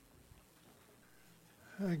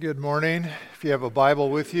Good morning. If you have a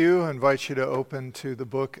Bible with you, I invite you to open to the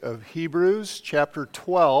book of Hebrews, chapter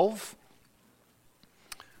 12.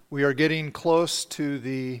 We are getting close to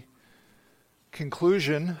the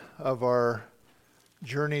conclusion of our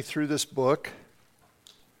journey through this book,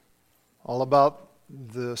 all about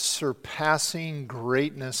the surpassing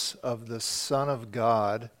greatness of the Son of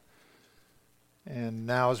God. And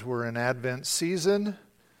now as we're in Advent season,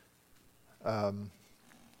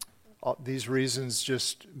 these reasons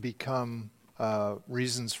just become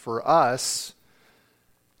reasons for us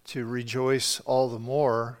to rejoice all the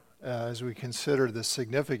more as we consider the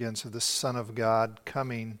significance of the Son of God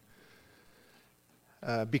coming,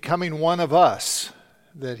 becoming one of us,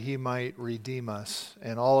 that He might redeem us.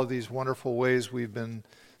 And all of these wonderful ways we've been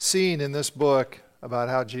seeing in this book about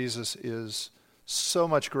how Jesus is so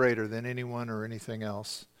much greater than anyone or anything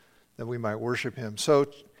else, that we might worship Him. So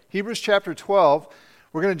Hebrews chapter 12,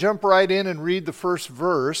 we're going to jump right in and read the first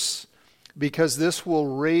verse, because this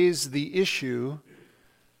will raise the issue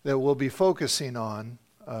that we'll be focusing on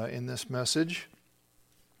in this message.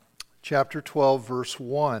 Chapter 12, verse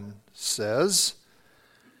 1 says,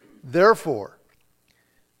 "Therefore,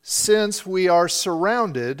 since we are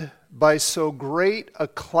surrounded by so great a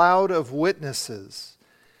cloud of witnesses,"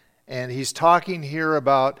 and he's talking here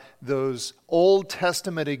about those Old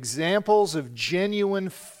Testament examples of genuine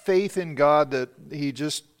faith in God that he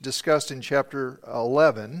just discussed in chapter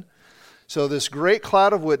 11. So this great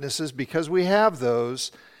cloud of witnesses, because we have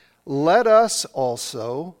those, let us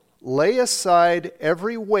also lay aside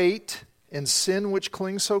every weight and sin which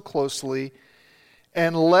clings so closely,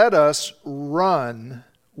 and let us run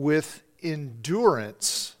with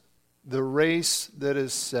endurance the race that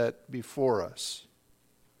is set before us.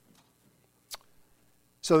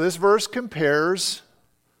 So this verse compares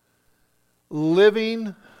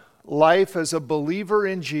living life as a believer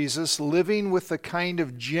in Jesus, living with the kind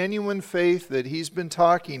of genuine faith that he's been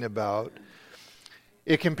talking about.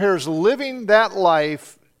 It compares living that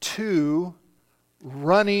life to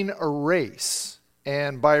running a race.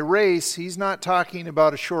 And by race, he's not talking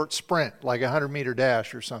about a short sprint, like a 100-meter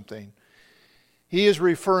dash or something. He is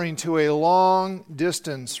referring to a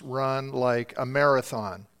long-distance run like a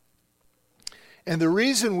marathon. And the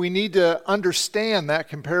reason we need to understand that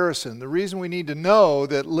comparison, the reason we need to know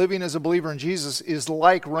that living as a believer in Jesus is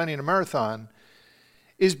like running a marathon,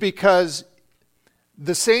 is because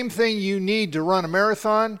the same thing you need to run a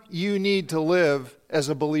marathon, you need to live as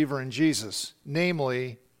a believer in Jesus,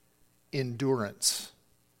 namely endurance.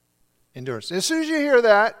 Endurance. As soon as you hear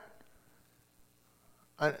that,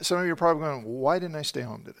 some of you are probably going, why didn't I stay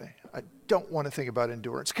home today? I don't want to think about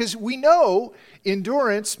endurance. Because we know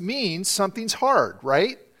endurance means something's hard,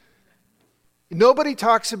 right? Nobody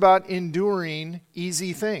talks about enduring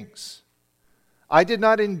easy things. I did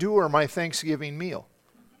not endure my Thanksgiving meal.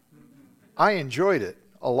 I enjoyed it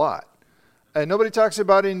a lot. And nobody talks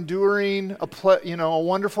about enduring a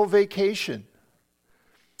wonderful vacation.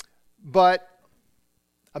 But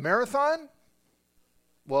a marathon?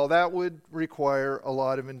 Well, that would require a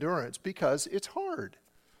lot of endurance because it's hard.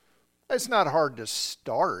 It's not hard to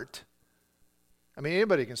start. I mean,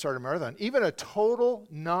 anybody can start a marathon. Even a total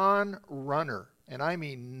non-runner, and I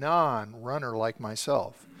mean non-runner like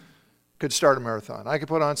myself, could start a marathon. I could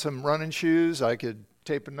put on some running shoes. I could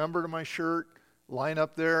tape a number to my shirt, line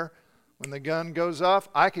up there. When the gun goes off,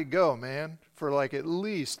 I could go, man, for like at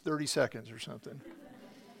least 30 seconds or something.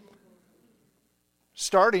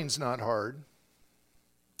 Starting's not hard.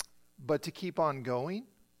 But to keep on going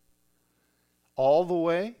all the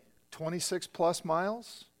way, 26 plus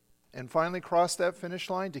miles, and finally cross that finish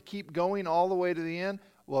line, to keep going all the way to the end,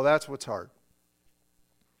 well, that's what's hard.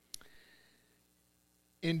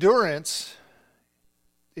 Endurance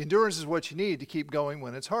is what you need to keep going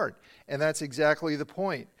when it's hard. And that's exactly the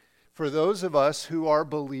point. For those of us who are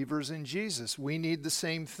believers in Jesus, we need the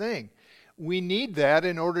same thing. We need that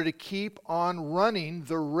in order to keep on running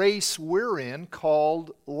the race we're in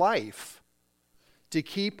called life. To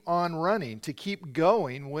keep on running, to keep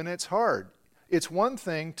going when it's hard. It's one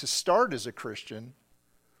thing to start as a Christian.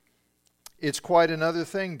 It's quite another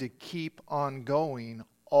thing to keep on going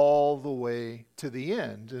all the way to the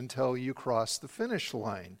end until you cross the finish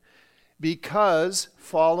line. Because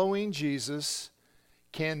following Jesus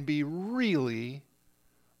can be really,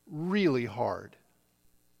 really hard.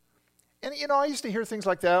 And, I used to hear things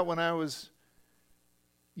like that when I was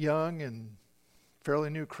young and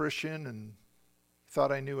fairly new Christian and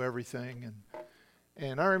thought I knew everything.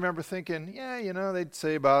 And I remember thinking, they'd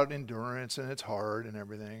say about endurance and it's hard and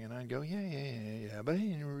everything. And I'd go, yeah. But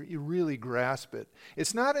you really grasp it.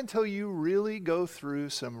 It's not until you really go through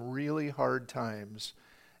some really hard times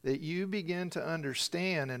that you begin to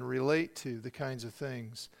understand and relate to the kinds of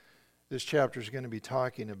things this chapter is going to be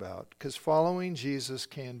talking about. Because following Jesus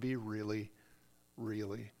can be really,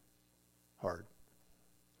 really hard.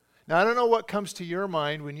 Now, I don't know what comes to your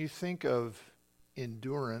mind when you think of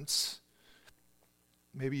endurance.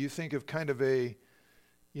 Maybe you think of kind of a,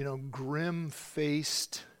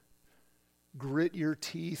 grim-faced,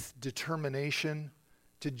 grit-your-teeth determination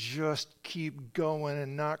to just keep going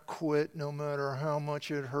and not quit no matter how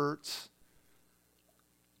much it hurts.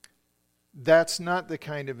 That's not the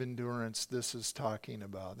kind of endurance this is talking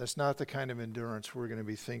about. That's not the kind of endurance we're going to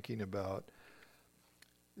be thinking about.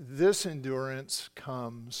 This endurance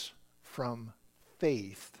comes from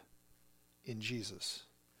faith in Jesus.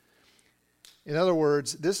 In other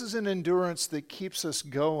words, this is an endurance that keeps us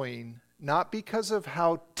going, not because of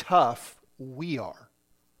how tough we are,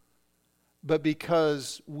 but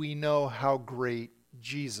because we know how great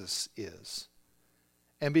Jesus is.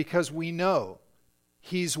 And because we know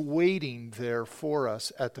He's waiting there for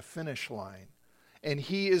us at the finish line. And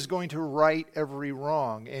He is going to right every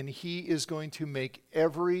wrong. And He is going to make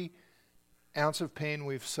every ounce of pain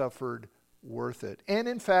we've suffered worth it. And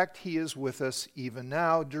in fact, He is with us even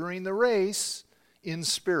now during the race in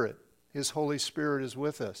spirit. His Holy Spirit is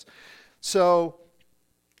with us. So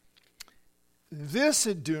this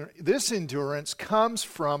endurance comes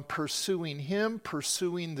from pursuing Him,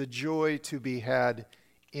 pursuing the joy to be had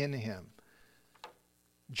in Him.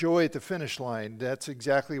 Joy at the finish line, that's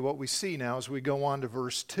exactly what we see now as we go on to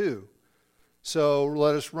verse 2. So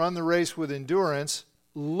let us run the race with endurance,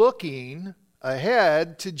 looking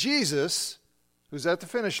ahead to Jesus, who's at the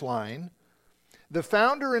finish line, the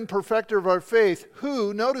founder and perfecter of our faith,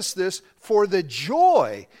 who, notice this, for the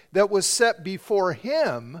joy that was set before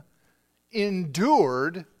Him,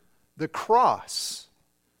 endured the cross,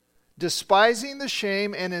 despising the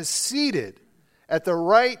shame, and is seated at the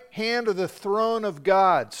right hand of the throne of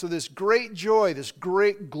God. So this great joy, this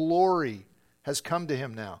great glory has come to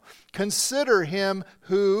Him now. Consider Him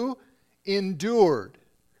who endured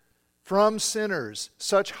from sinners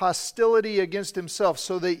such hostility against Himself,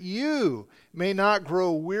 so that you may not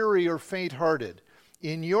grow weary or faint-hearted.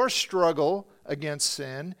 In your struggle against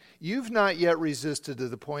sin, you've not yet resisted to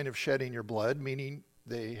the point of shedding your blood, meaning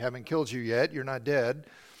they haven't killed you yet, you're not dead.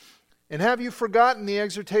 And have you forgotten the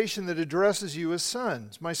exhortation that addresses you as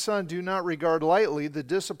sons? My son, do not regard lightly the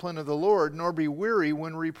discipline of the Lord, nor be weary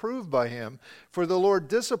when reproved by Him. For the Lord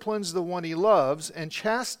disciplines the one He loves and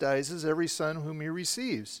chastises every son whom He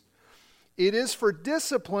receives. It is for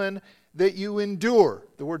discipline that you endure.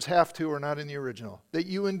 The words have to are not in the original. That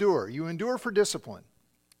you endure. You endure for discipline.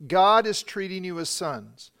 God is treating you as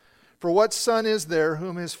sons. For what son is there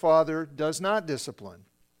whom his father does not discipline?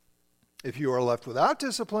 If you are left without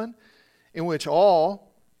discipline, in which all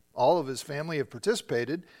of his family have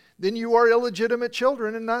participated, then you are illegitimate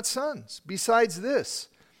children and not sons. Besides this,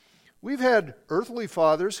 we've had earthly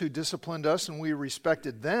fathers who disciplined us and we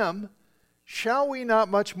respected them. Shall we not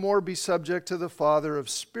much more be subject to the Father of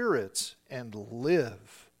spirits and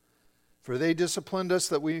live? For they disciplined us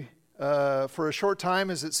that we, for a short time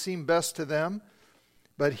as it seemed best to them,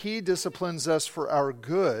 but He disciplines us for our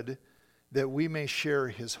good, that we may share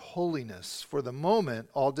His holiness. For the moment,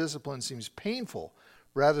 all discipline seems painful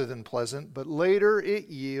rather than pleasant, but later it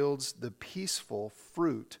yields the peaceful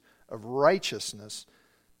fruit of righteousness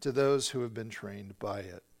to those who have been trained by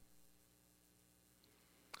it.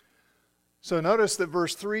 So notice that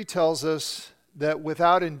verse 3 tells us that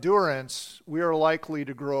without endurance, we are likely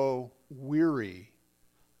to grow weary,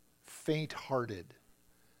 faint-hearted.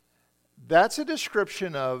 That's a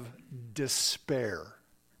description of despair.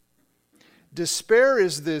 Despair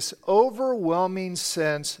is this overwhelming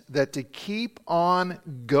sense that to keep on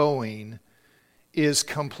going is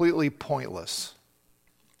completely pointless.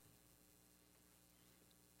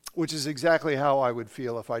 Which is exactly how I would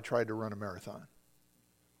feel if I tried to run a marathon.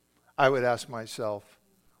 I would ask myself,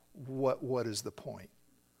 what is the point?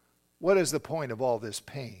 What is the point of all this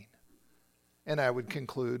pain? And I would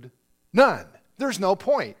conclude, none. There's no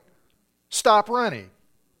point. Stop running.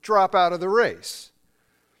 Drop out of the race.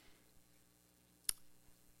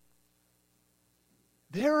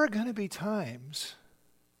 There are going to be times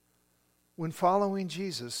when following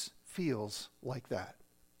Jesus feels like that.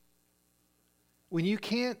 When you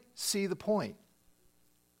can't see the point.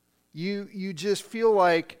 You just feel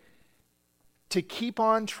like to keep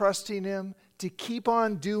on trusting Him, to keep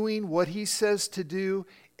on doing what He says to do,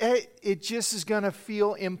 it just is going to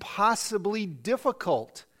feel impossibly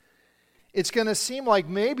difficult. It's going to seem like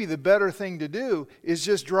maybe the better thing to do is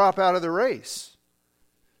just drop out of the race.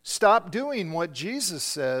 Stop doing what Jesus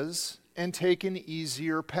says and take an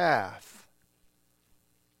easier path.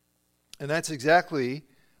 And that's exactly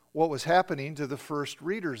what was happening to the first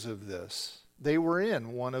readers of this. They were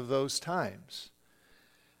in one of those times.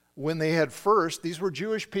 When they had first, these were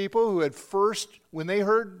Jewish people who had first, when they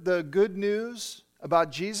heard the good news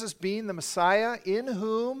about Jesus being the Messiah, in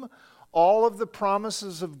whom all of the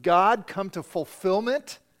promises of God come to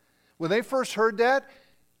fulfillment, when they first heard that,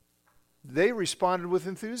 they responded with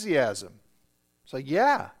enthusiasm. It's like,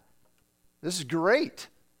 yeah, this is great.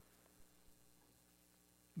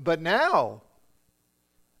 But now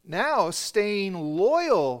staying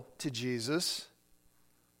loyal to Jesus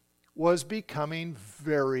was becoming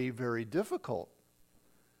very, very difficult.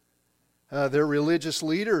 Their religious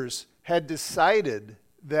leaders had decided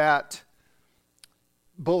that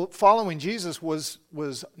following Jesus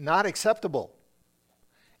was not acceptable.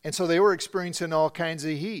 And so they were experiencing all kinds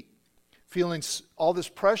of heat, feeling all this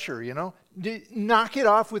pressure, Knock it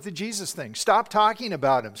off with the Jesus thing. Stop talking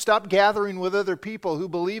about him. Stop gathering with other people who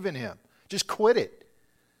believe in him. Just quit it.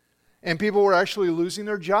 And people were actually losing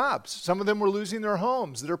their jobs. Some of them were losing their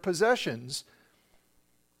homes, their possessions.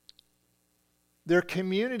 Their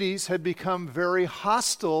communities had become very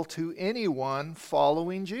hostile to anyone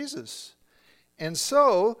following Jesus. And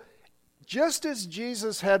so, just as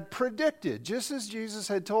Jesus had predicted, just as Jesus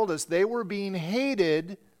had told us, they were being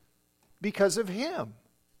hated because of him.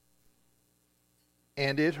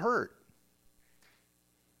 And it hurt.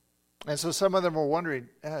 And so some of them were wondering,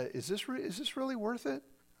 is this really worth it?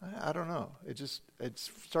 I don't know. It's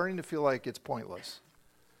starting to feel like it's pointless.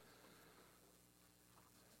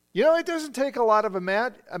 It doesn't take a lot of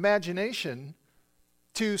imagination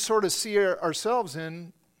to sort of see ourselves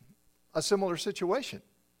in a similar situation.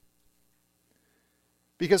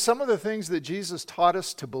 Because some of the things that Jesus taught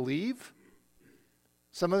us to believe,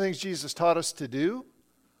 some of the things Jesus taught us to do,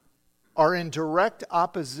 are in direct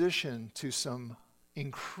opposition to some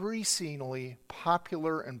increasingly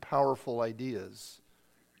popular and powerful ideas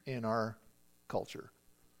in our culture.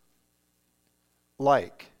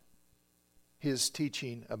 Like his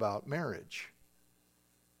teaching about marriage.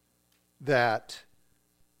 That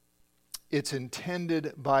it's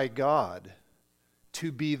intended by God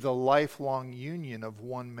to be the lifelong union of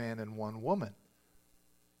one man and one woman.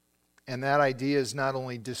 And that idea is not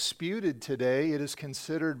only disputed today, it is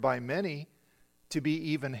considered by many to be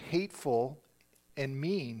even hateful and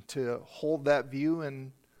mean to hold that view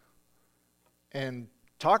and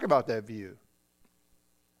talk about that view.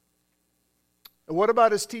 What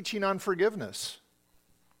about his teaching on forgiveness?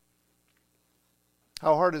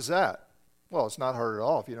 How hard is that? Well, it's not hard at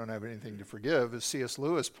all if you don't have anything to forgive. As C.S.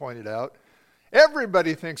 Lewis pointed out,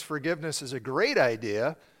 everybody thinks forgiveness is a great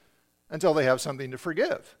idea until they have something to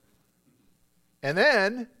forgive. And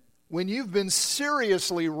then, when you've been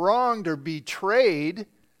seriously wronged or betrayed,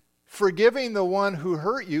 forgiving the one who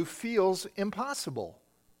hurt you feels impossible.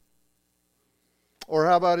 Or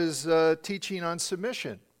how about his teaching on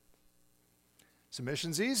submission?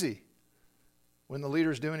 Submission's easy when the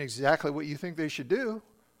leader's doing exactly what you think they should do.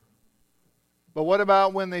 But what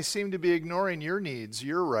about when they seem to be ignoring your needs,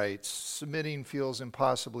 your rights? Submitting feels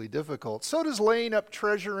impossibly difficult. So does laying up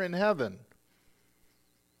treasure in heaven.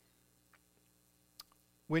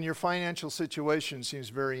 When your financial situation seems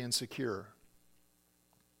very insecure.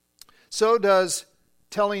 So does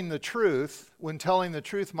telling the truth when telling the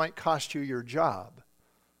truth might cost you your job.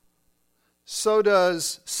 So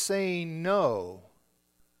does saying no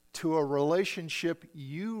to a relationship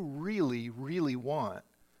you really, really want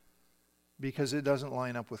because it doesn't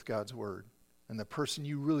line up with God's word. And the person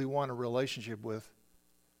you really want a relationship with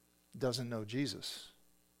doesn't know Jesus.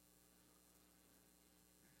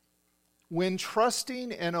 When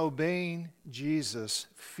trusting and obeying Jesus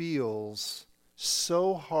feels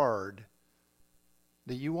so hard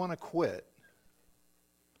that you want to quit,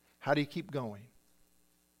 how do you keep going?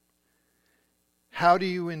 How do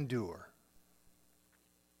you endure?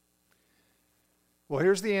 Well,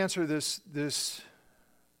 here's the answer this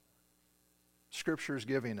Scripture is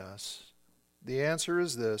giving us. The answer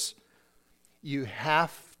is this: you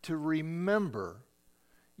have to remember,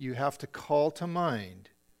 you have to call to mind,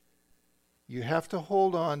 you have to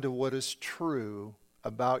hold on to what is true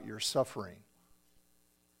about your suffering,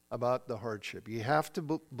 about the hardship. You have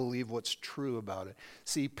to believe what's true about it.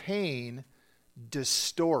 See, pain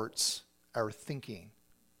distorts our thinking.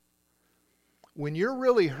 When you're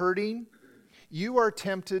really hurting, you are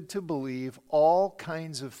tempted to believe all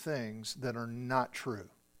kinds of things that are not true.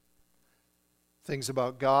 Things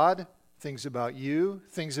about God, things about you,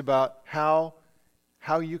 things about how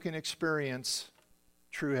you can experience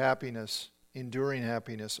true happiness, enduring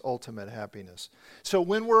happiness, ultimate happiness. So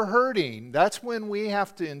when we're hurting, that's when we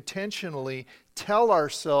have to intentionally tell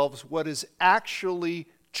ourselves what is actually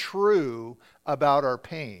true about our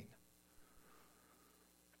pain.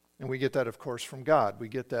 And we get that, of course, from God. We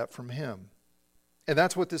get that from Him. And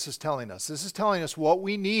that's what this is telling us. This is telling us what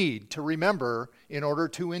we need to remember in order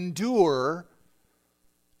to endure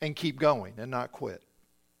and keep going and not quit.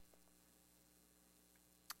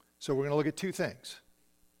 So we're going to look at two things.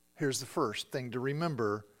 Here's the first thing to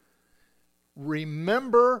remember.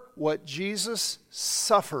 Remember what Jesus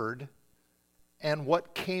suffered and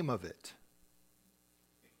what came of it.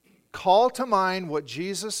 Call to mind what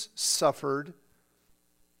Jesus suffered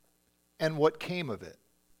and what came of it.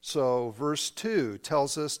 So verse 2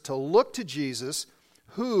 tells us to look to Jesus,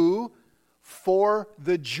 who, for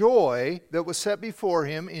the joy that was set before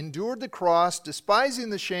him, endured the cross, despising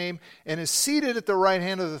the shame, and is seated at the right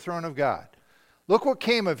hand of the throne of God. Look what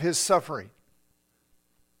came of his suffering.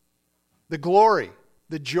 The glory,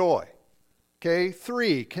 the joy. Okay,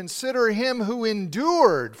 3, consider him who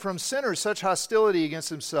endured from sinners such hostility against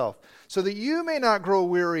himself, so that you may not grow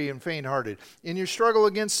weary and faint-hearted. In your struggle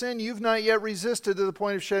against sin, you've not yet resisted to the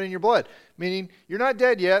point of shedding your blood. Meaning, you're not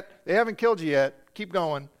dead yet. They haven't killed you yet. Keep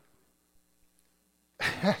going.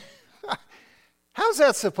 How's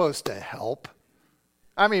that supposed to help?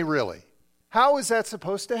 I mean, really. How is that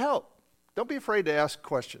supposed to help? Don't be afraid to ask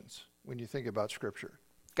questions when you think about Scripture.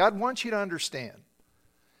 God wants you to understand.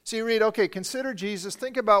 So you read, okay, consider Jesus,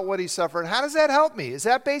 think about what he suffered. How does that help me? Is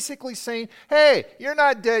that basically saying, hey, you're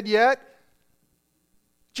not dead yet?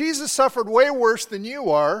 Jesus suffered way worse than you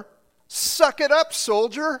are. Suck it up,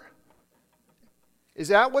 soldier. Is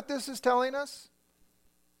that what this is telling us?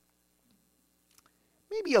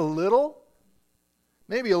 Maybe a little.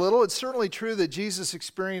 Maybe a little. It's certainly true that Jesus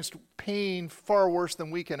experienced pain far worse than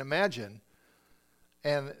we can imagine.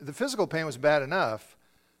 And the physical pain was bad enough.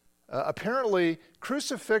 Apparently,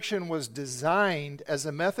 crucifixion was designed as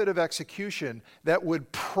a method of execution that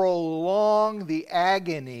would prolong the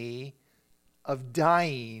agony of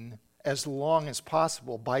dying as long as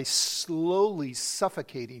possible by slowly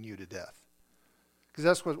suffocating you to death. Because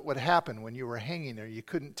that's what happened when you were hanging there. You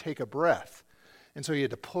couldn't take a breath. And so you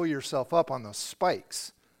had to pull yourself up on those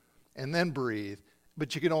spikes and then breathe.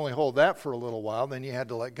 But you could only hold that for a little while, then you had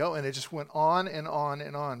to let go. And it just went on and on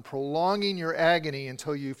and on, prolonging your agony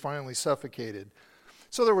until you finally suffocated.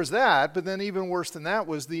 So there was that, but then even worse than that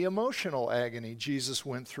was the emotional agony Jesus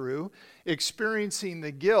went through, experiencing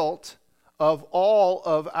the guilt of all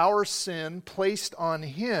of our sin placed on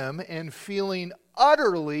him and feeling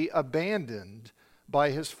utterly abandoned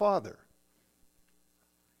by his Father.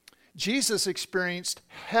 Jesus experienced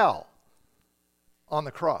hell on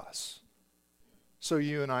the cross, so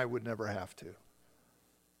you and I would never have to.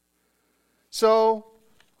 So,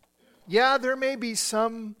 yeah, there may be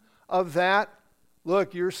some of that.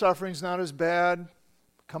 Look, your suffering's not as bad.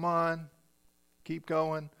 Come on, keep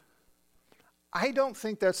going. I don't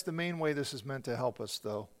think that's the main way this is meant to help us,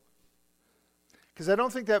 though. Because I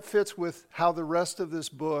don't think that fits with how the rest of this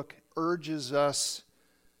book urges us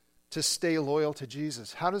to stay loyal to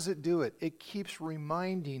Jesus. How does it do it? It keeps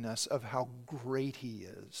reminding us of how great he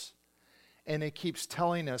is. And it keeps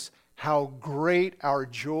telling us how great our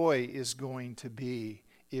joy is going to be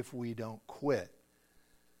if we don't quit.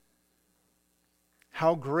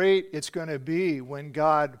 How great it's going to be when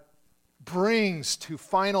God brings to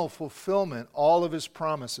final fulfillment all of his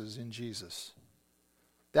promises in Jesus.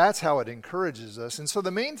 That's how it encourages us. And so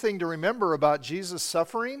the main thing to remember about Jesus'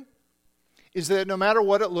 suffering is that no matter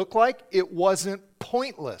what it looked like, it wasn't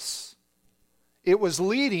pointless. It was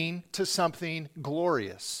leading to something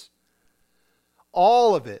glorious.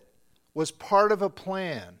 All of it was part of a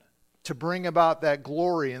plan to bring about that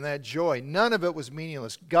glory and that joy. None of it was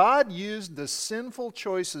meaningless. God used the sinful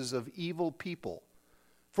choices of evil people,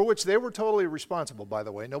 for which they were totally responsible, by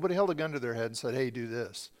the way. Nobody held a gun to their head and said, hey, do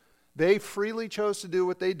this. They freely chose to do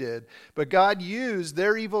what they did, but God used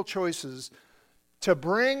their evil choices to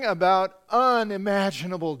bring about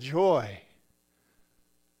unimaginable joy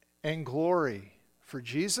and glory for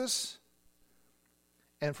Jesus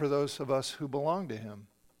and for those of us who belong to him.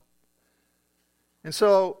 And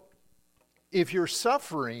so, if you're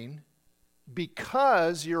suffering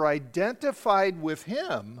because you're identified with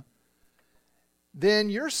him, then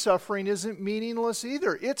your suffering isn't meaningless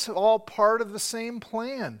either. It's all part of the same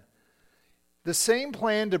plan. The same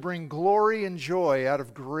plan to bring glory and joy out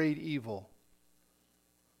of great evil.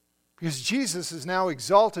 Because Jesus is now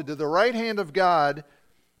exalted to the right hand of God,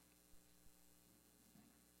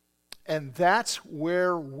 and that's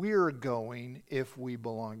where we're going if we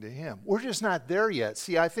belong to him. We're just not there yet.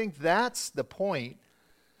 See, I think that's the point.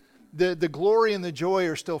 The glory and the joy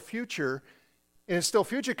are still future, and it's still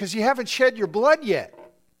future because you haven't shed your blood yet.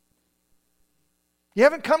 You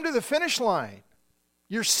haven't come to the finish line.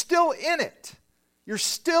 You're still in it. You're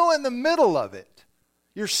still in the middle of it.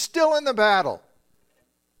 You're still in the battle.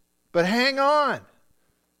 But hang on.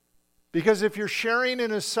 Because if you're sharing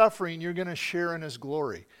in his suffering, you're going to share in his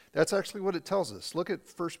glory. That's actually what it tells us. Look at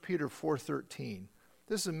 1 Peter 4:13.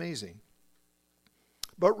 This is amazing.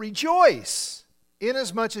 But rejoice,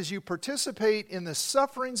 inasmuch as you participate in the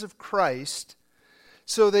sufferings of Christ,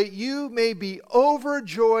 so that you may be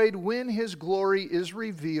overjoyed when his glory is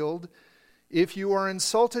revealed. If you are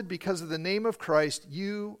insulted because of the name of Christ,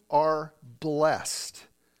 you are blessed,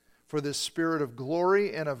 for the Spirit of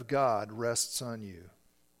glory and of God rests on you.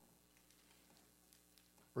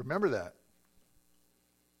 Remember that.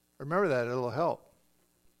 Remember that. It'll help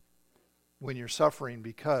when you're suffering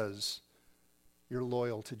because you're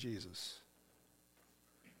loyal to Jesus.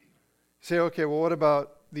 You say, okay, well, what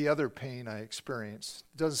about the other pain I experienced?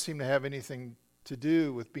 It doesn't seem to have anything to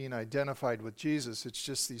do with being identified with Jesus. It's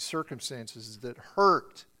just these circumstances that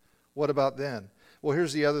hurt. What about then? Well,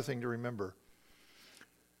 here's the other thing to remember.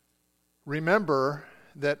 Remember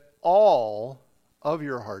that all of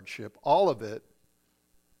your hardship, all of it,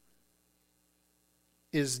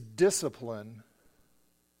 is discipline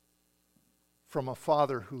from a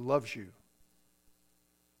Father who loves you.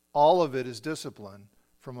 All of it is discipline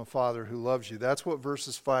from a Father who loves you. That's what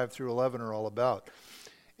verses 5 through 11 are all about.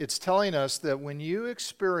 It's telling us that when you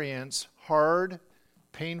experience hard,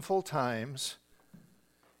 painful times,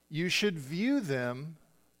 you should view them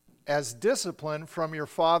as discipline from your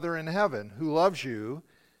Father in heaven who loves you,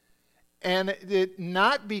 and it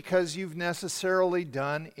not because you've necessarily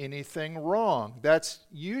done anything wrong. That's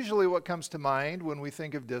usually what comes to mind when we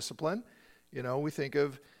think of discipline. You know, we think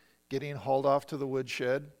of getting hauled off to the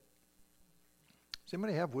woodshed. Does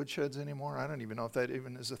anybody have woodsheds anymore? I don't even know if that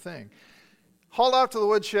even is a thing. Hauled off to the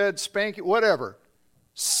woodshed, spank it, whatever.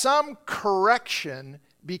 Some correction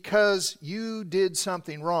because you did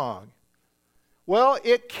something wrong. Well,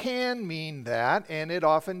 it can mean that, and it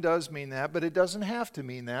often does mean that, but it doesn't have to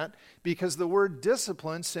mean that, because the word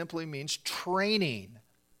discipline simply means training,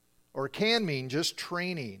 or can mean just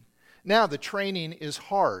training. Now, the training is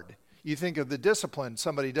hard. You think of the discipline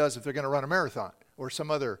somebody does if they're going to run a marathon, or some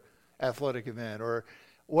other athletic event, or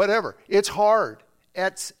whatever. It's hard.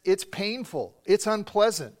 It's painful. It's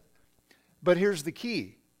unpleasant. But here's the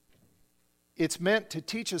key. It's meant to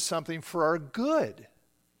teach us something for our good.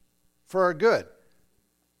 For our good.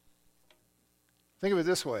 Think of it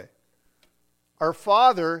this way. Our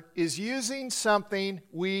Father is using something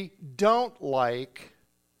we don't like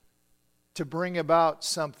to bring about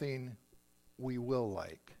something we will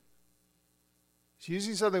like. He's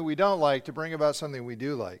using something we don't like to bring about something we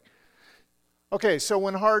do like. Okay, so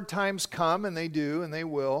when hard times come, and they do, and they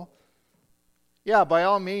will, yeah, by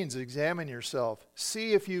all means, examine yourself.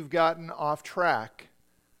 See if you've gotten off track.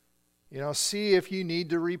 You know, see if you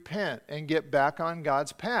need to repent and get back on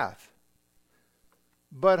God's path.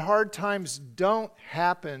 But hard times don't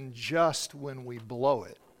happen just when we blow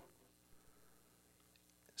it.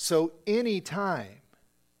 So anytime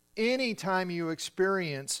you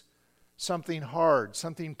experience something hard,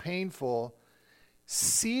 something painful,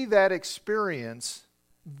 see that experience,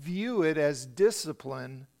 view it as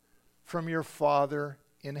discipline from your Father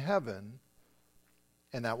in heaven,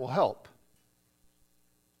 and that will help.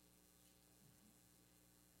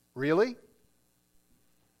 Really?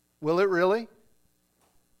 Will it really?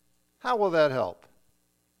 How will that help?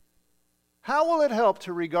 How will it help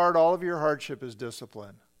to regard all of your hardship as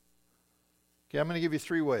discipline? Okay, I'm going to give you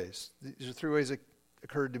 3 ways. These are 3 ways that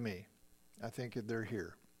occurred to me. I think they're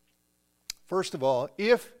here. First of all,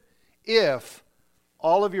 if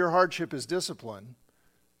all of your hardship is discipline,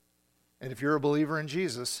 and if you're a believer in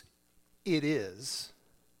Jesus, it is.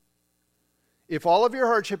 If all of your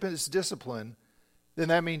hardship is discipline, then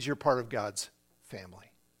that means you're part of God's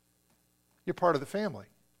family. You're part of the family.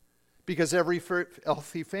 Because every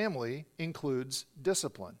healthy family includes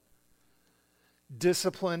discipline.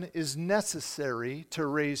 Discipline is necessary to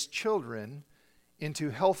raise children into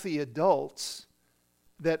healthy adults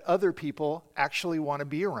that other people actually want to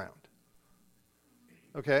be around.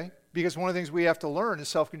 Okay? Because one of the things we have to learn is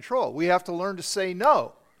self-control. We have to learn to say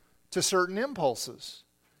no to certain impulses.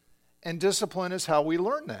 And discipline is how we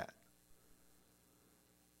learn that.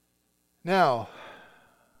 Now,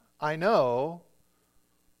 I know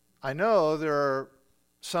there are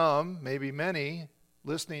some, maybe many,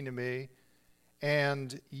 listening to me,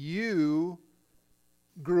 and you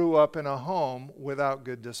grew up in a home without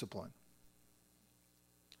good discipline.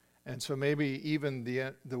 And so maybe even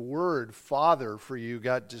the word father for you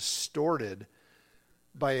got distorted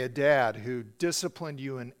by a dad who disciplined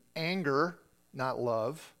you in anger, not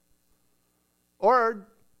love, or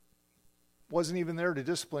wasn't even there to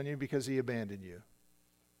discipline you because he abandoned you.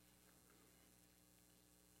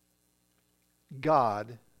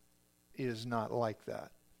 God is not like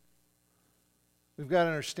that. We've got to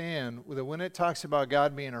understand that when it talks about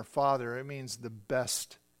God being our Father, it means the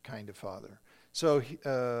best kind of Father. So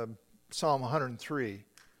Psalm 103,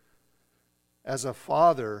 as a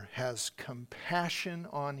father has compassion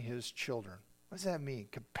on his children. What does that mean?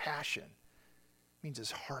 Compassion. It means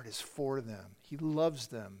his heart is for them. He loves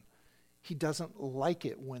them. He doesn't like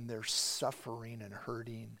it when they're suffering and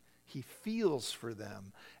hurting. He feels for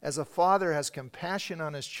them. As a father has compassion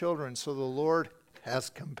on his children, so the Lord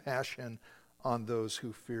has compassion on those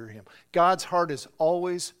who fear him. God's heart is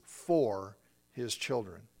always for his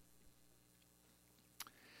children.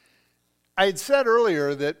 I had said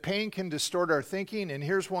earlier that pain can distort our thinking, and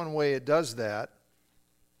here's one way it does that.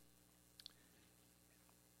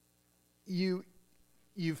 You've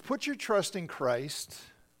put your trust in Christ.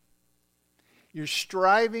 You're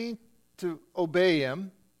striving to obey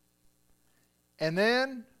him. And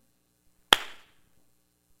then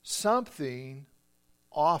something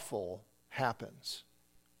awful happens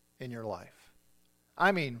in your life.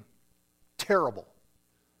 I mean, terrible.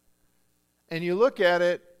 And you look at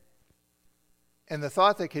it, and the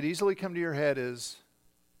thought that could easily come to your head is,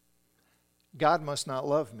 God must not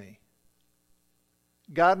love me.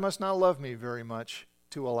 God must not love me very much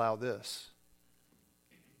to allow this.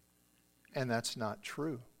 And that's not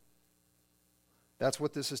true. That's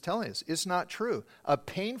what this is telling us. It's not true. A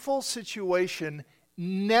painful situation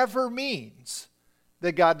never means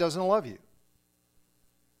that God doesn't love you.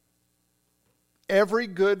 Every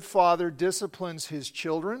good father disciplines his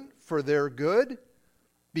children for their good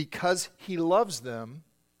because he loves them,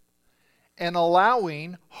 and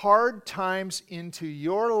allowing hard times into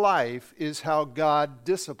your life is how God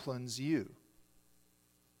disciplines you.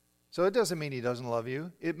 So it doesn't mean he doesn't love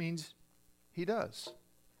you. It means he does.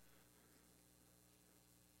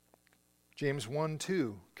 James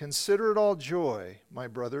 1:2, consider it all joy, my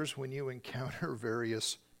brothers, when you encounter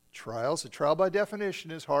various trials. A trial by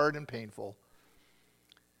definition is hard and painful.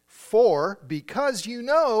 For, because you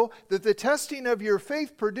know that the testing of your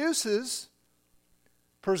faith produces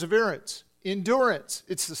perseverance, endurance.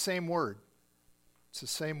 It's the same word. It's the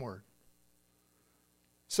same word.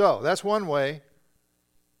 So, that's one way.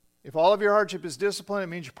 If all of your hardship is discipline, it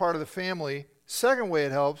means you're part of the family. Second way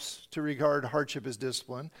it helps to regard hardship as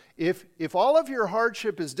discipline. If all of your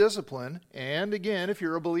hardship is discipline, and again, if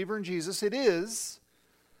you're a believer in Jesus, it is,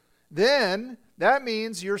 then that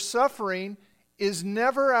means your suffering is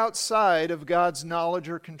never outside of God's knowledge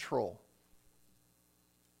or control.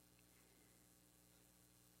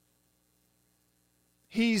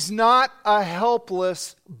 He's not a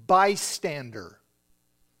helpless bystander.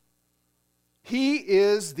 He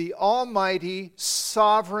is the almighty,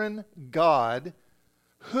 sovereign God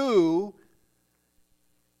who,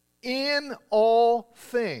 in all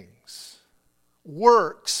things,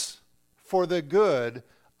 works for the good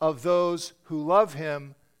of those who love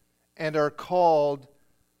him and are called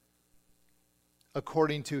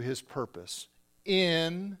according to his purpose.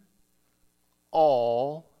 In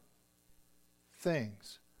all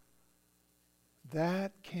things.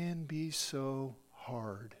 That can be so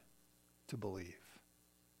hard to believe.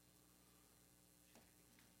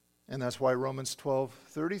 And that's why Romans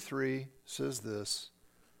 12:33 says this.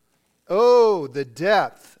 Oh, the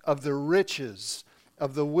depth of the riches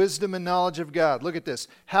of the wisdom and knowledge of God. Look at this.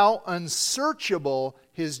 How unsearchable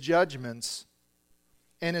his judgments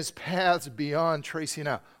and his paths beyond tracing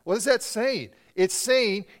out. What is that saying? It's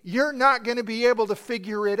saying you're not going to be able to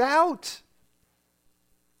figure it out.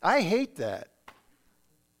 I hate that.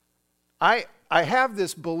 I have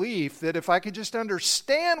this belief that if I could just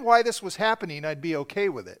understand why this was happening, I'd be okay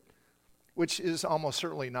with it, which is almost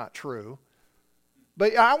certainly not true.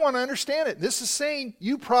 But I want to understand it. This is saying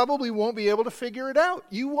you probably won't be able to figure it out.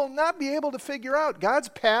 You will not be able to figure out. God's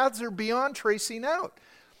paths are beyond tracing out.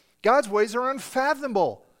 God's ways are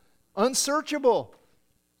unfathomable, unsearchable.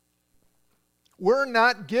 We're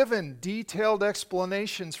not given detailed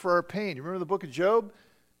explanations for our pain. You remember the book of Job?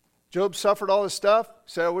 Job suffered all this stuff.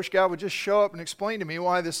 Said, I wish God would just show up and explain to me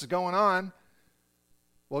why this is going on.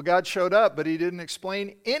 Well, God showed up, but he didn't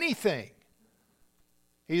explain anything.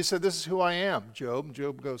 He said, this is who I am, Job. And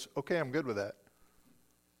Job goes, okay, I'm good with that.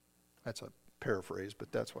 That's a paraphrase,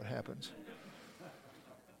 but that's what happens.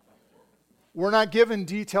 We're not given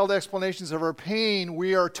detailed explanations of our pain.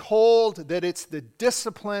 We are told that it's the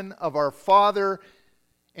discipline of our Father,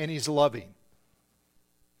 and he's loving.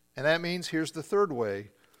 And that means, here's the third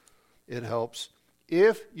way it helps.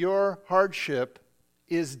 If your hardship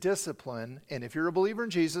is discipline, and if you're a believer in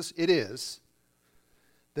Jesus, it is,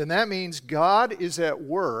 then that means God is at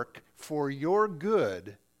work for your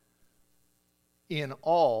good in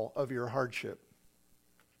all of your hardship.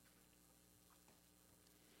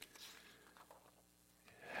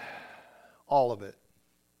 All of it.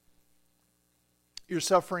 Your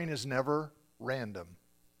suffering is never random.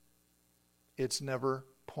 It's never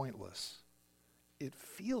pointless. It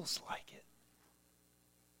feels like it,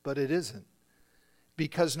 but it isn't.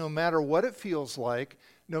 Because no matter what it feels like,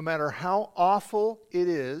 no matter how awful it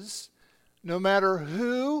is, no matter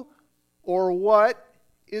who or what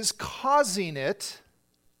is causing it,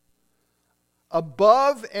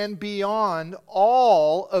 above and beyond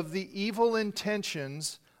all of the evil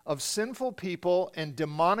intentions of sinful people and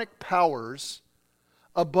demonic powers,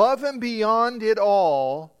 above and beyond it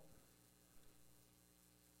all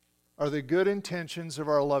are the good intentions of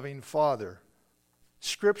our loving Father.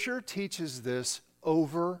 Scripture teaches this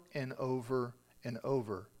over and over and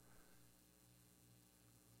over.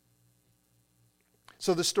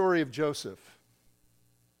 So the story of Joseph,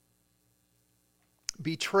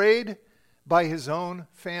 betrayed by his own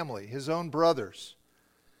family, his own brothers,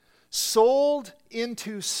 sold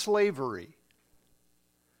into slavery,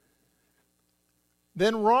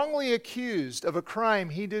 then wrongly accused of a crime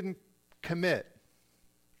he didn't commit,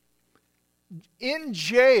 in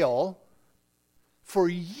jail for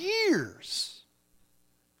years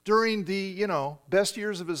during the, best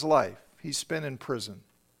years of his life he spent in prison.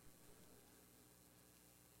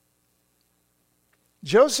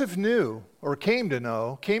 Joseph knew, or came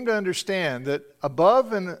to understand that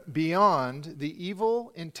above and beyond the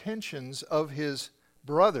evil intentions of his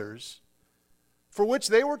brothers, for which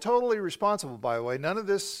they were totally responsible, by the way, none of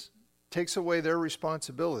this takes away their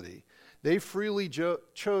responsibility. They freely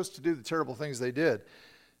chose to do the terrible things they did.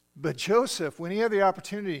 But Joseph, when he had the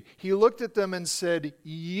opportunity, he looked at them and said,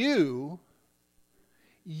 you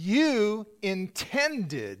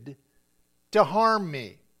intended to harm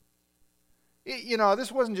me.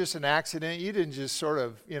 This wasn't just an accident. You didn't just sort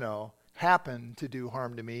of, happen to do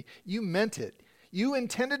harm to me. You meant it. You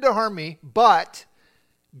intended to harm me, but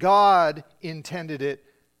God intended it.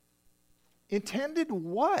 Intended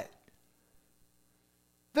what?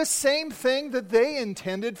 The same thing that they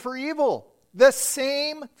intended for evil. The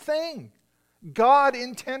same thing. God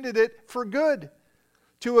intended it for good,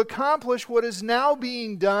 to accomplish what is now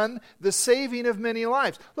being done, the saving of many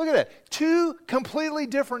lives. Look at that. Two completely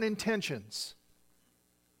different intentions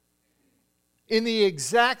in the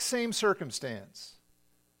exact same circumstance.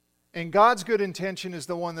 And God's good intention is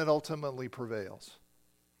the one that ultimately prevails.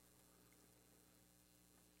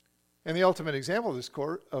 And the ultimate example of this,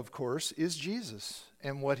 of course, is Jesus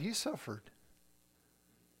and what he suffered.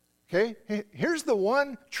 Okay? Here's the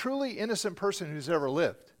one truly innocent person who's ever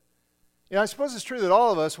lived. I suppose it's true that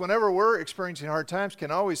all of us, whenever we're experiencing hard times, can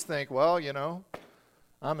always think, well,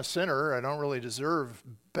 I'm a sinner. I don't really deserve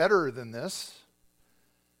better than this.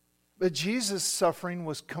 But Jesus' suffering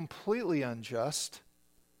was completely unjust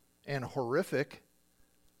and horrific.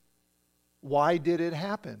 Why did it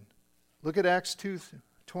happen? Look at Acts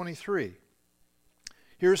 2:23.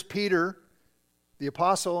 Here's Peter, the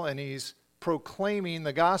apostle, and he's proclaiming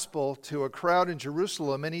the gospel to a crowd in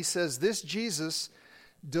Jerusalem, and he says, this Jesus,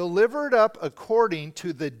 delivered up according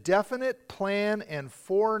to the definite plan and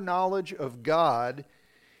foreknowledge of God,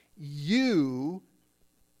 you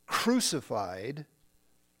crucified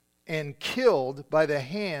and killed by the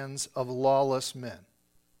hands of lawless men.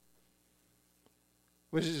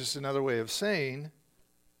 Which is just another way of saying,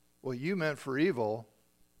 what you meant for evil,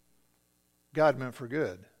 God meant for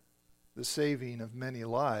good. The saving of many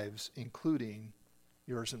lives, including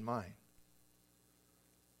yours and mine.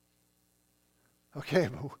 Okay,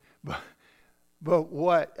 but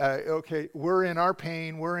what? We're in our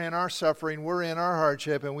pain, we're in our suffering, we're in our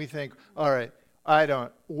hardship, and we think, all right,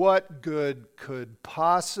 what good could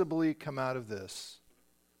possibly come out of this?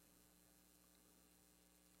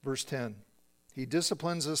 Verse 10, he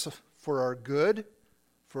disciplines us for our good,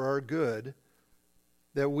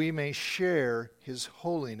 that we may share his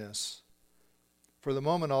holiness. For the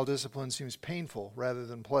moment, all discipline seems painful rather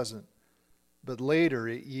than pleasant, but later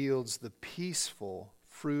it yields the peaceful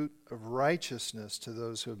fruit of righteousness to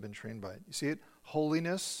those who have been trained by it. You see it?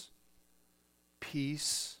 Holiness,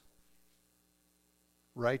 peace,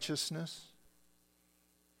 righteousness.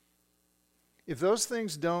 If those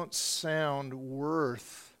things don't sound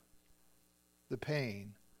worth the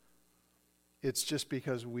pain, it's just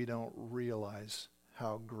because we don't realize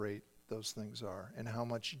how great those things are and how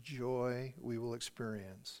much joy we will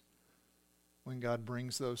experience when God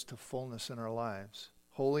brings those to fullness in our lives.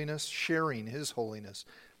 Holiness, sharing his holiness,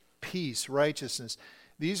 peace, righteousness.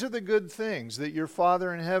 These are the good things that your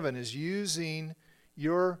Father in heaven is using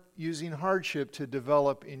you're using hardship to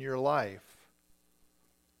develop in your life.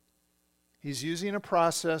 He's using a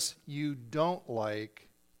process you don't like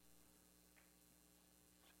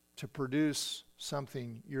to produce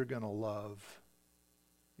something you're going to love.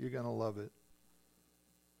 You're going to love it.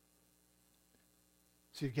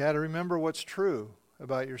 So you've got to remember what's true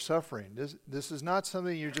about your suffering. This is not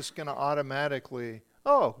something you're just going to automatically,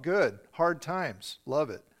 oh, good, hard times, love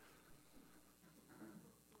it.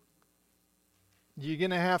 You're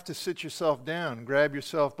going to have to sit yourself down, grab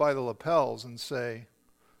yourself by the lapels and say,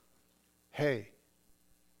 hey,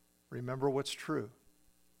 remember what's true.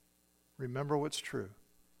 Remember what's true.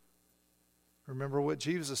 Remember what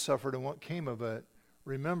Jesus suffered and what came of it.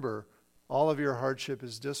 Remember, all of your hardship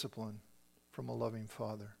is discipline from a loving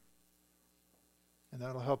Father. And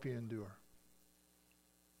that'll help you endure.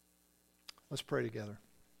 Let's pray together.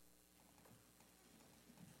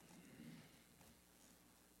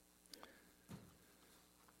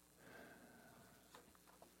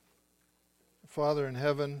 Father in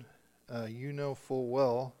heaven, you know full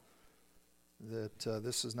well that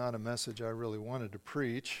this is not a message I really wanted to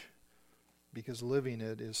preach, because living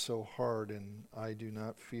it is so hard, and I do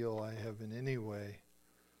not feel I have in any way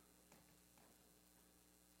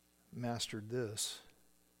mastered this.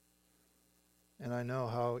 And I know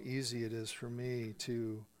how easy it is for me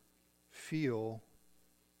to feel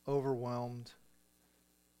overwhelmed,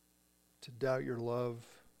 to doubt your love,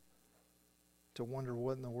 to wonder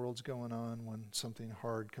what in the world's going on when something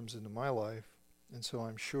hard comes into my life. And so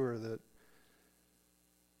I'm sure that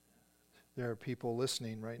there are people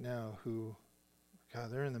listening right now who, God,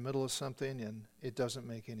 they're in the middle of something and it doesn't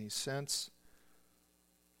make any sense,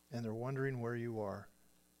 and they're wondering where you are.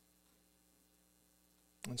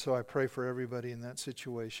 And so I pray for everybody in that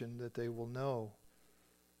situation that they will know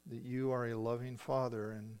that you are a loving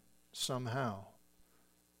Father, and somehow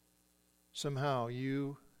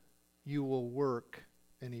you will work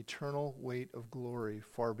an eternal weight of glory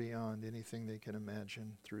far beyond anything they can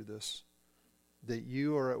imagine through this. That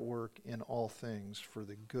you are at work in all things for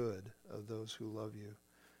the good of those who love you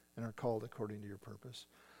and are called according to your purpose.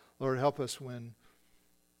 Lord, help us when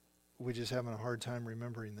we're just having a hard time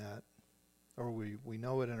remembering that, or we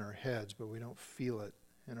know it in our heads, but we don't feel it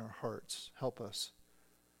in our hearts. Help us.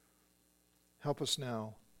 Help us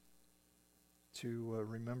now to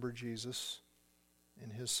remember Jesus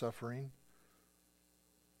and his suffering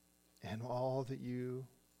and all that you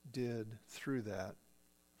did through that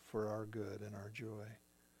for our good and our joy.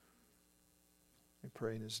 We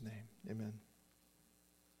pray in his name. Amen.